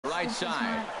right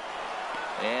side.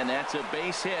 And that's a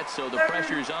base hit, so the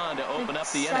pressure's on to open up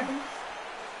the inning.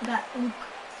 Got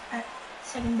at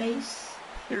second base.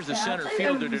 Here's the center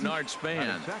fielder, Denard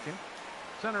Span.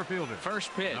 Center fielder.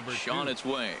 First pitch on its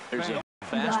way. There's a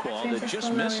fastball that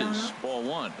just misses. Ball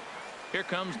one. Here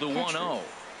comes the 1-0.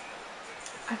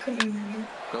 I couldn't remember.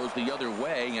 Goes the other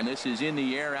way, and this is in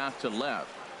the air out to left.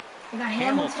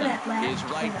 Hamilton is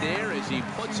right there as he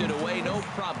puts it away, no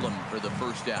problem for the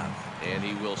first out. And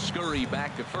he will scurry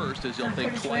back to first as he'll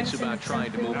think twice about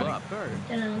trying to move up.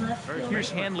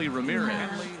 Here's Hanley Ramirez.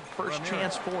 First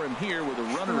chance for him here with a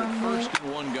runner at first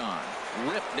and one gone.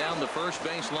 Ripped down the first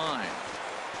base line.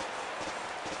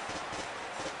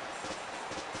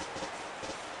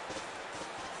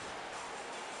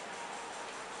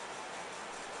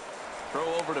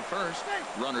 Throw over to first.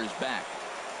 Runner's back.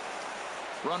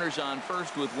 Runners on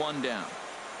first with one down.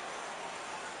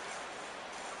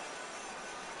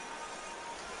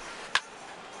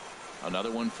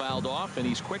 Another one fouled off, and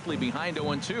he's quickly behind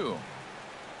 0-2.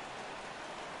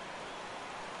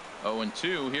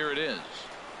 0-2, here it is.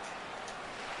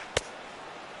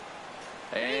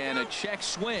 And a check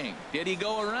swing. Did he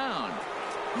go around?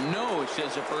 No,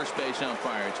 says the first base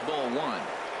umpire. It's ball one.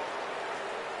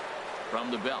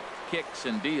 From the belt, kicks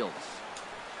and deals.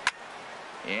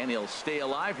 And he'll stay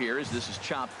alive here as this is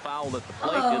chopped foul at the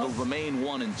plate. It'll remain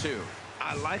 1-2.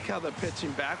 I like how they're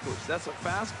pitching backwards. That's a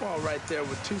fastball right there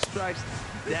with two strikes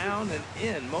down and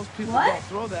in. Most people don't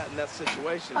throw that in that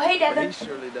situation. Oh, hey, Devin. But he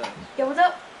surely does. Yo, what's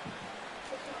up?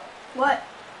 What?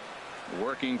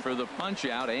 Working for the punch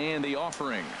out and the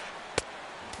offering.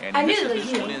 And he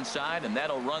misses this one inside, and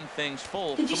that'll run things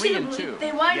full. 3-2.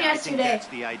 They won yesterday. I think that's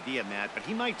the idea, Matt. But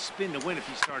he might spin to win if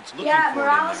he starts looking for it. Yeah,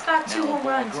 Morales got 2 home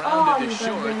runs. Grounded to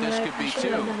short. This could be 2.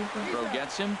 Throw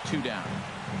gets him 2 down.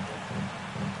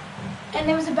 And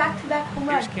there was a back-to-back home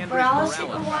run. Morales hit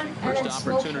one, and then First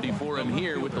opportunity for him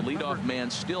here with the leadoff man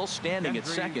still standing at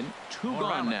second. 2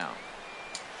 gone now.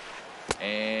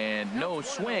 And no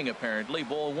swing apparently.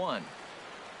 Ball one.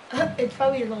 It's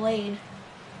probably delayed.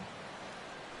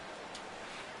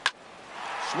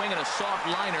 Swinging a soft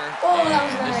liner. Oh, that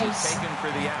was nice. This is taken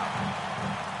for the out.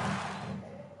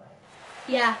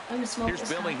 Yeah, I'm gonna smoke Here's this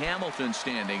Billy time. Hamilton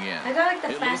standing in. I got like the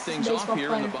It leaves fastest things baseball off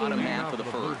here in the player bottom here. half of the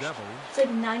first. It's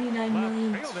like 99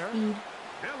 million fielder. speed.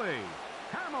 Billy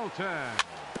Hamilton.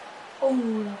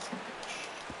 Oh, that's good.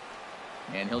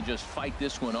 And he'll just fight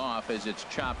this one off as it's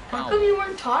chopped How foul. come you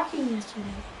weren't talking yesterday?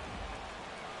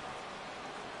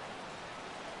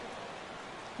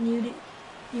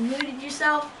 You muted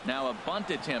yourself? Now a bunt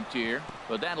attempt here,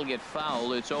 but that'll get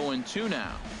foul. It's 0-2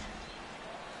 now.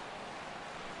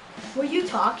 Were you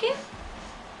talking?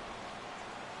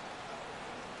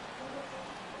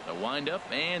 The windup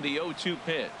and the 0-2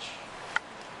 pitch.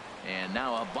 And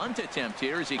now a bunt attempt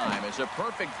here as he climbs. A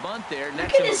perfect bunt there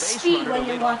next to the base runner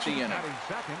to lead off the inning.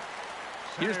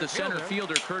 Here's the center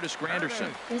fielder, Curtis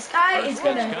Granderson. This guy is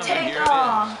gonna take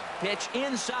off. Pitch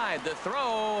inside the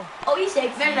throw. Oh, he's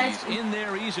safe. Very nice. He's in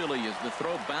there easily as the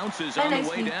throw bounces on the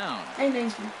way down. Very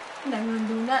nice. I'm not gonna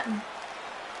do nothing.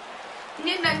 You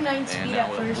need 99 speed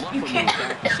at first. You can't.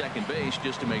 Back to second base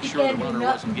just to make sure the runner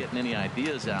wasn't getting any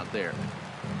ideas out there.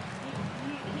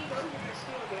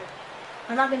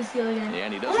 I'm not gonna steal again.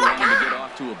 And he doesn't want him to get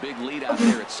off to a big lead out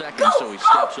there at second, so he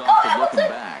steps off to look him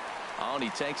back. Oh, and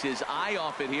he takes his eye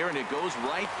off it here, and it goes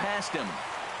right past him.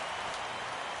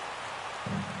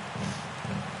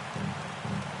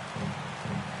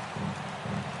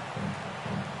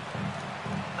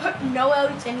 No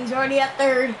outs, and he's already at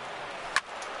third.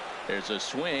 There's a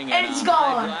swing, and it's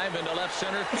gone. Drive into left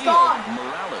center field. It's gone.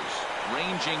 Morales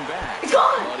ranging back. It's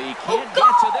gone. But he can't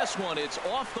get to this one. It's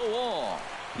off the wall.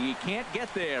 He can't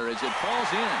get there as it falls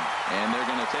in. And they're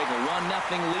going to take a 1-0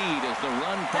 lead as the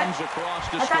run comes across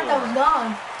to score. I thought that was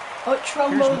gone. Oh,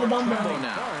 Trumbo the Bumbo.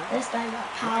 Now. This guy got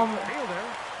power.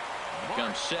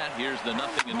 Comes set. Here's the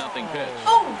 0-0 pitch.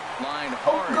 Oh! Line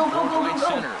hard right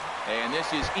center. And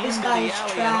this is into the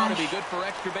alley and ought to be good for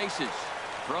extra bases.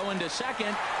 Throw into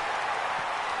second.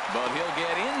 But he'll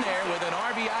get in there with an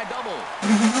RBI double.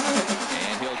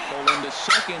 And he'll pull into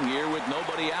second here with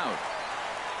nobody out.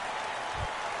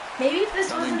 Maybe if this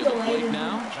Coming wasn't to the delayed. plate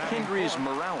now, Kendrys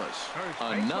Morales.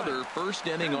 Another first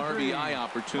inning RBI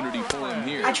opportunity for him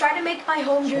here. I tried to make my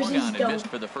home jerseys Swung on and go. missed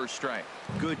for the first strike.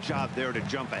 Good job there to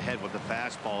jump ahead with the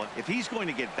fastball. If he's going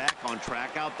to get back on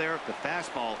track out there, the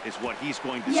fastball is what he's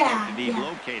going to start to need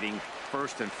locating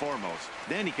first and foremost.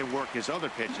 Then he can work his other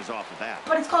pitches off of that.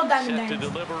 But it's called Diamond Set to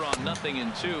Dance. deliver on 0-2.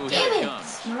 Damn Here it, it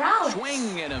comes. Morales.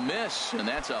 Swing and a miss, and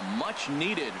that's a much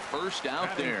needed first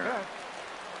out there.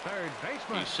 Third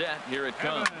baseman. He's set. Here it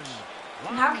comes.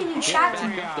 And how can you chat to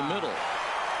me? Up the middle.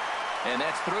 And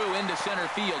that's through into center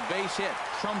field. Base hit.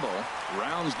 Trumbull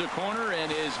rounds the corner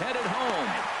and is headed home.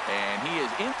 And he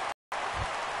is in.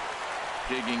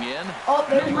 Digging in. Oh,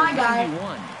 there's my guy.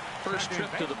 91. First trip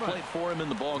to the plate for him in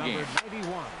the ball game.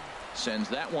 Sends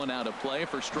that one out of play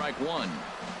for strike one.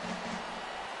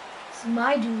 It's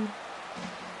my dude.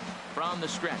 From the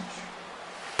stretch.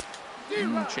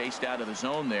 Chased out of the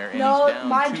zone there, and no, he's down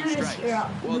my 2 dude strikes. is here.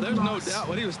 Well, there's no doubt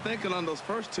what he was thinking on those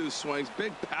first 2 swings.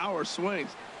 Big power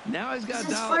swings. Now he's got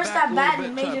to dial it back a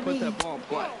little bit, try to put that ball in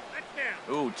play.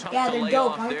 Ooh, tough yeah, to lay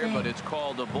dope, off there, but it's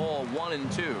called a ball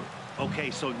 1-2.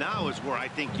 Okay, so now is where I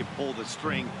think you pull the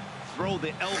string. Throw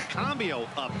the El Cambio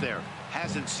up there.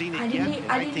 Hasn't seen it yet,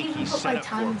 and I think he's set up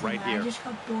for it right here. I just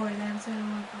got bored and said,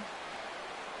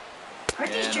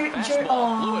 aren't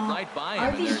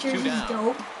these jerseys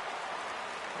dope?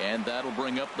 And that'll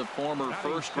bring up the former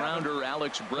first-rounder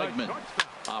Alex Bregman.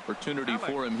 Opportunity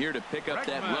for him here to pick up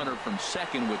that runner from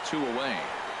second with 2 away.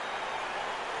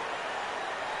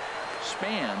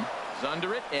 Span is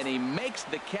under it, and he makes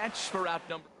the catch for out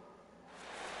number.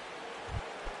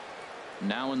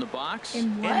 Now in the box,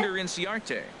 Ender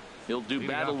Inciarte. He'll do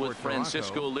battle with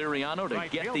Francisco Liriano to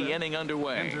get the inning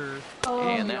underway.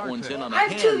 And that one's in on the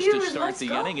hands to start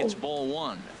the inning. It's ball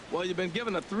 1. Well, you've been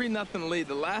given a 3-0 lead.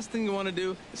 The last thing you want to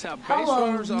do is have base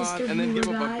runners on and then give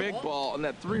up a big ball, and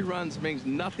that 3 runs means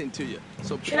nothing to you.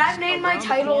 So should I name my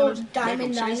title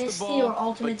Diamond Dynasty or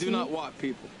Ultimate Team? Do not walk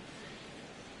people.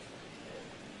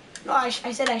 No, I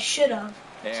said I should have.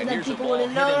 And so that people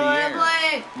wouldn't know I'm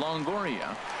playing.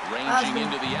 Longoria ranging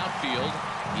into the outfield.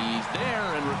 He's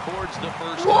there and records the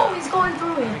first. Whoa, he's going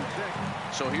through it.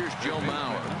 So here's Joe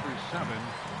Mauer.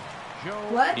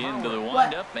 What? Into the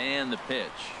windup and the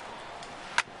pitch.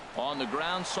 On the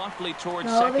ground, softly towards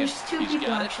no, second. There's 2 He's people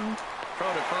got actually. It.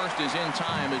 Throw to first is in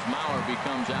time as Mauer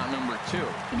becomes out number 2.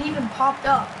 It even popped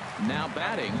up. Now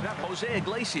batting, Jose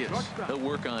Iglesias. He'll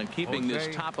work on keeping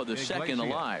this top of the second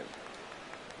alive.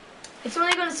 It's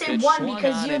only going to say 1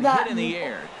 because you're that. Hit in the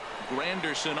air.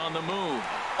 Granderson on the move.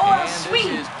 Oh, and sweet!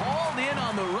 This is hauled in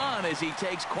on the run as he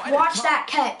takes quite Watch a that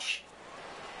catch.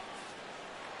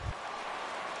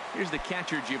 Here's the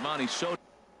catcher, Giovanni Soto.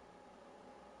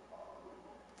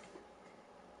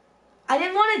 I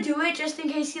didn't want to do it just in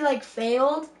case he like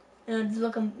failed and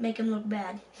make him look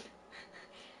bad.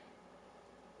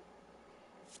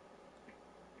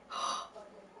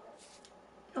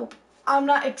 Nope, I'm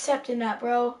not accepting that,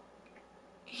 bro.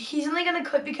 He's only gonna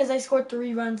quit because I scored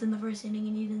 3 runs in the first inning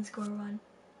and he didn't score a run.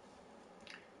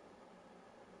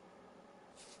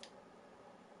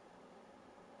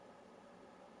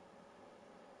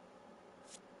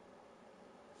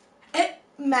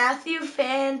 Matthew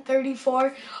fan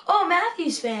 34. Oh,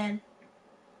 Matthew's fan.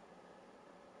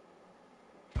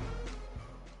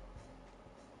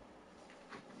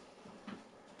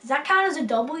 Does that count as a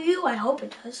W? I hope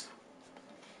it does.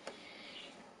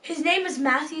 His name is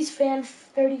Matthew's fan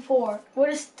 34. What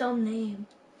a dumb name.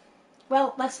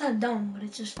 Well, that's not dumb, but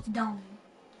it's just dumb.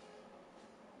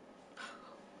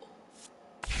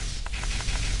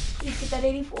 Please get that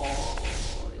 84.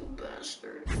 Oh, you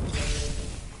bastard.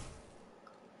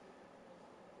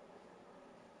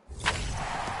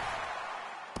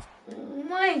 Oh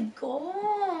my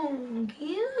god,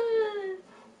 yeah.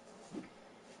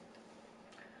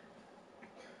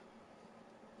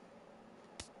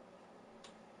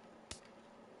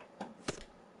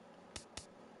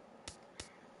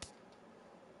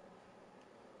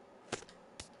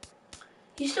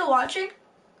 You still watching?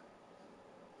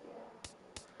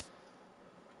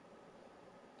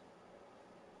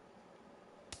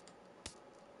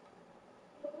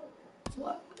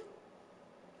 What?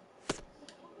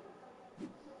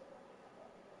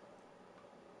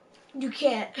 You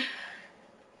can't.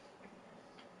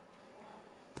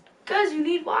 Cause you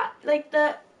need what? Like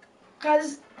the,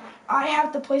 cause I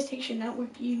have the PlayStation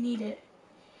Network, you need it.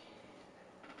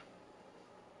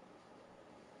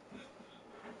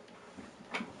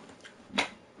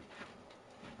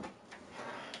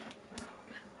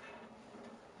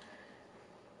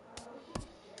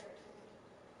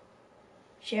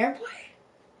 Share play?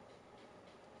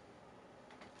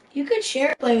 You could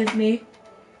share play with me.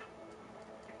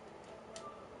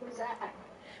 What's that?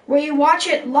 Where you watch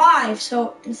it live,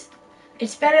 so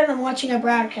it's better than watching a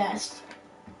broadcast.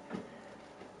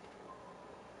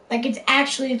 Like it's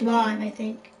actually live, I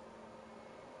think.